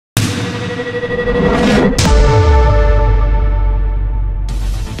Or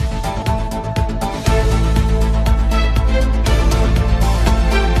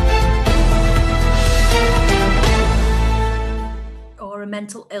a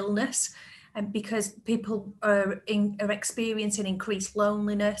mental illness, and because people are experiencing increased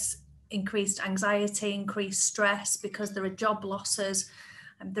loneliness, increased anxiety, increased stress because there are job losses,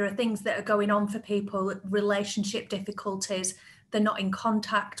 and there are things that are going on for people, relationship difficulties. They're not in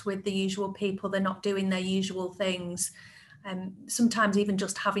contact with the usual people, they're not doing their usual things, and sometimes even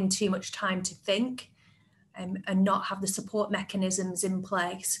just having too much time to think and not have the support mechanisms in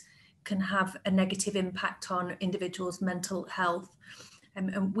place can have a negative impact on individuals' mental health.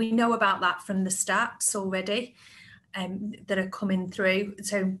 And we know about that from the stats already that are coming through.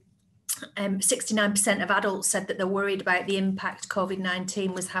 So 69% of adults said that they're worried about the impact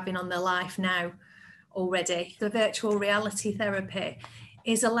COVID-19 was having on their life now already. The virtual reality therapy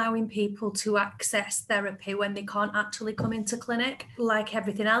is allowing people to access therapy when they can't actually come into clinic. Like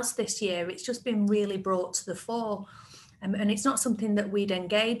everything else this year, it's just been really brought to the fore. And it's not something that we'd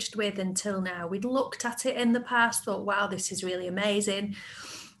engaged with until now. We'd looked at it in the past, thought, wow, this is really amazing,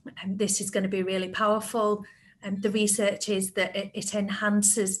 and this is going to be really powerful. And the research is that it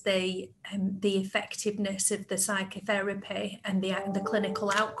enhances the effectiveness of the psychotherapy and the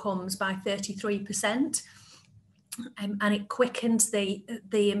clinical outcomes by 33%. And it quickens the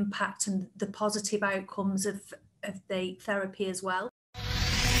impact and the positive outcomes of the therapy as well.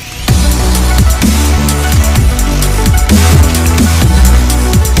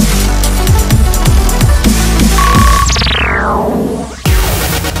 Ow.